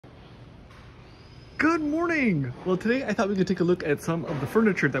Good morning! Well, today I thought we could take a look at some of the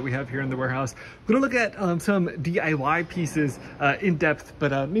furniture that we have here in the warehouse. We're gonna look at some DIY pieces in depth,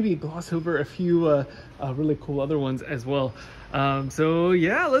 but maybe gloss over a few really cool other ones as well. So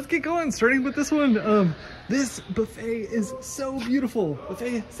yeah, let's get going, starting with this one. This buffet is so beautiful.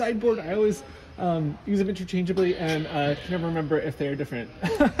 Buffet sideboard, I always use them interchangeably and can never remember if they are different.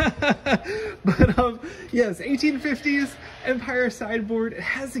 But yes, 1850s Empire sideboard. It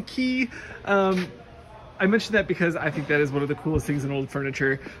has a key. I mentioned that because I think that is one of the coolest things in old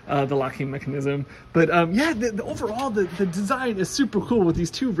furniture, the locking mechanism. But yeah, overall, the design is super cool with these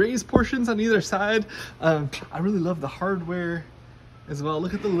two raised portions on either side. I really love the hardware as well.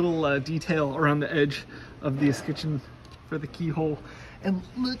 Look at the little detail around the edge of the escutcheon for the keyhole. And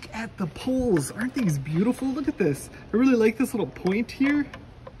look at the pulls. Aren't these beautiful? Look at this. I really like this little point here.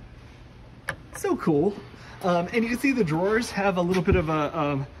 So cool. And you can see the drawers have a little bit of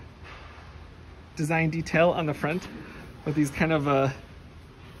a design detail on the front with these kind of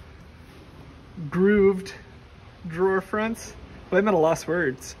grooved drawer fronts. But I'm at a lost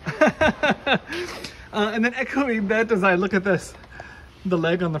words. And then echoing that design, look at this. The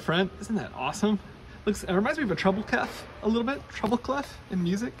leg on the front. Isn't that awesome? It reminds me of a treble clef a little bit. Treble clef in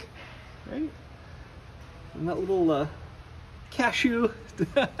music, right? And that little cashew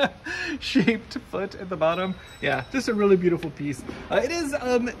shaped foot at the bottom. Yeah, just a really beautiful piece.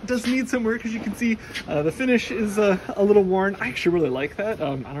 It does need some work, as you can see. The finish is a little worn. I actually really like that.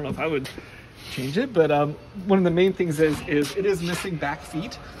 I don't know if I would change it, but one of the main things is it is missing back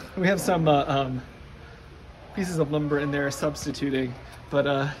feet. We have some pieces of lumber in there substituting,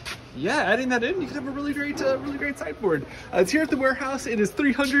 but yeah, adding that in, you can have a really great sideboard. It's here at the warehouse. It is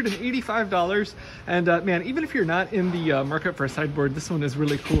 $385, and man, even if you're not in the market for a sideboard, this one is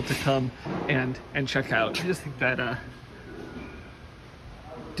really cool to come and check out. I just think that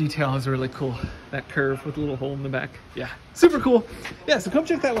detail is really cool. That curve with a little hole in the back. Yeah, super cool. Yeah, so come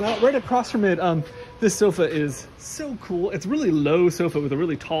check that one out. Right across from it, this sofa is so cool. It's a really low sofa with a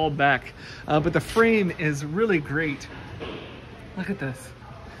really tall back, but the frame is really great. Look at this.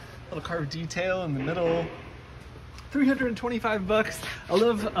 Little carved detail in the middle. 325 bucks. I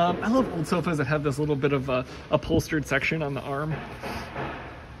love old sofas that have this little bit of a upholstered section on the arm.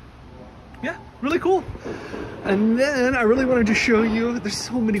 Yeah, really cool. And then I really wanted to show you, there's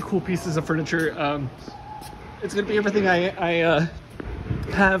so many cool pieces of furniture. It's gonna be everything I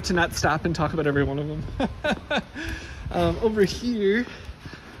have to not stop and talk about every one of them. Over here,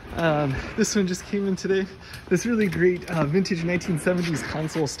 this one just came in today. This really great vintage 1970s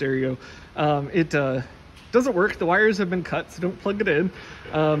console stereo. It doesn't work. The wires have been cut, so don't plug it in.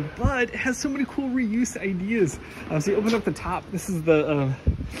 But it has so many cool reuse ideas. So you open up the top. This is the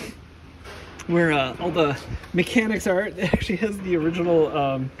where all the mechanics are. It actually has the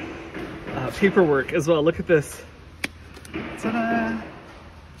original paperwork as well. Look at this. Ta-da!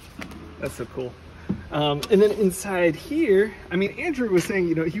 That's so cool. And then inside here, I mean, Andrew was saying,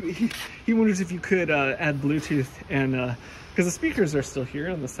 you know, he wonders if you could add Bluetooth, and because the speakers are still here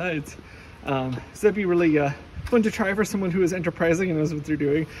on the sides. So that'd be really fun to try for someone who is enterprising and knows what they're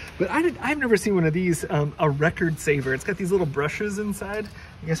doing. But I've never seen one of these, a record saver. It's got these little brushes inside,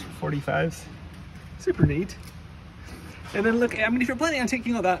 I guess for 45s. Super neat. And then look, I mean, if you're planning on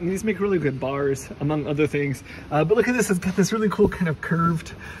taking all that, I mean, these make really good bars, among other things. But look at this, it's got this really cool kind of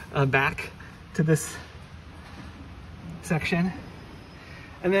curved back to this section.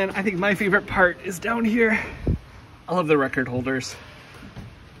 And then I think my favorite part is down here. I love the record holders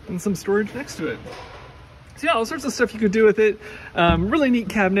and some storage next to it. So yeah, all sorts of stuff you could do with it. Really neat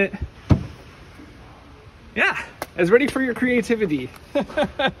cabinet. Yeah, it's ready for your creativity.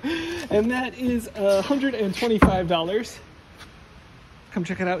 And that is $125. Come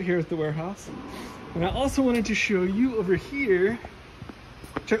check it out here at the warehouse. And I also wanted to show you over here.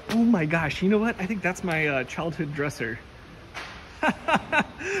 Oh my gosh, you know what? I think that's my childhood dresser.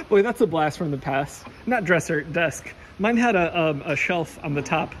 Boy, that's a blast from the past. Not dresser, desk. Mine had a shelf on the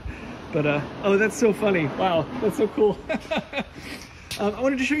top, but oh, that's so funny. Wow, that's so cool. I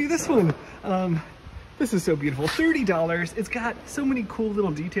wanted to show you this one. This is so beautiful, $30. It's got so many cool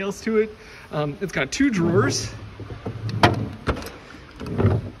little details to it. It's got two drawers.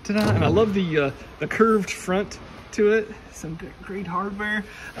 Ta-da! And I love the curved front to it. Some great hardware,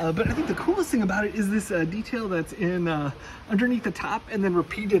 but I think the coolest thing about it is this detail that's in underneath the top and then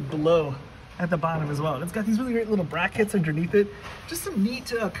repeated below at the bottom as well. And it's got these really great little brackets underneath it. Just some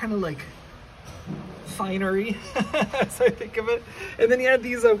neat kind of like finery, as I think of it. And then you add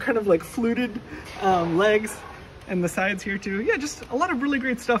these kind of like fluted legs and the sides here too. Yeah, just a lot of really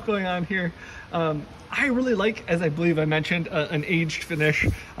great stuff going on here. I really like, as I believe I mentioned, an aged finish.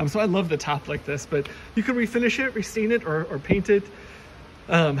 So I love the top like this, but you can refinish it, restain it, or paint it. It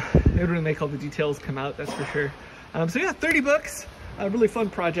would really make all the details come out, that's for sure. So yeah, 30 bucks, a really fun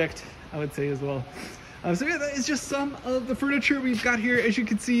project, I would say as well. So yeah, that is just some of the furniture we've got here. As you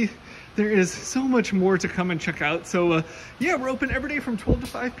can see, there is so much more to come and check out. So yeah, we're open every day from 12 to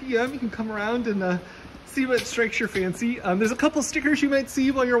 5 p.m. You can come around and see what strikes your fancy. There's a couple stickers you might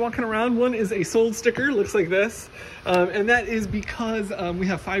see while you're walking around. One is a sold sticker, looks like this. And that is because we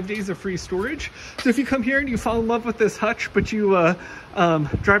have 5 days of free storage. So if you come here and you fall in love with this hutch, but you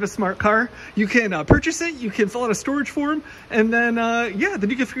drive a smart car, you can purchase it, you can fill out a storage form, and then yeah,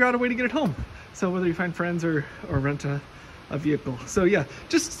 then you can figure out a way to get it home. So whether you find friends or rent a vehicle. So yeah,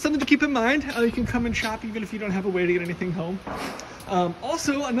 just something to keep in mind. You can come and shop even if you don't have a way to get anything home.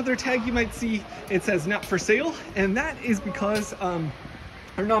 Also, another tag you might see, it says not for sale, and that is because our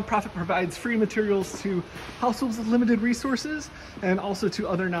nonprofit provides free materials to households with limited resources and also to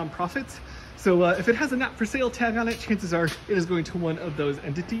other nonprofits. So if it has a not for sale tag on it, chances are it is going to one of those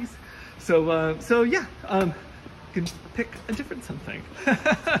entities. So so yeah, you can pick a different something.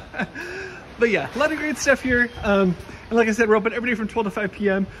 But yeah, a lot of great stuff here. And like I said, we're open every day from 12 to 5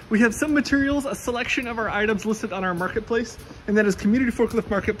 p.m. We have some materials, a selection of our items listed on our marketplace, and that is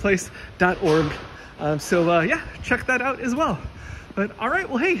communityforkliftmarketplace.org. So yeah, check that out as well. But all right,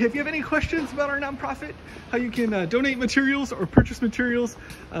 well, hey, if you have any questions about our nonprofit, how you can donate materials or purchase materials,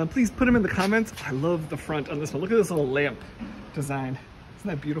 please put them in the comments. I love the front on this one. Look at this little lamp design. Isn't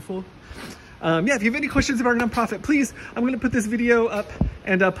that beautiful? Yeah, if you have any questions about our nonprofit, please, I'm going to put this video up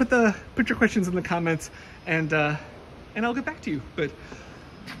and put your questions in the comments, and I'll get back to you. But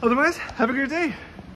otherwise, have a great day.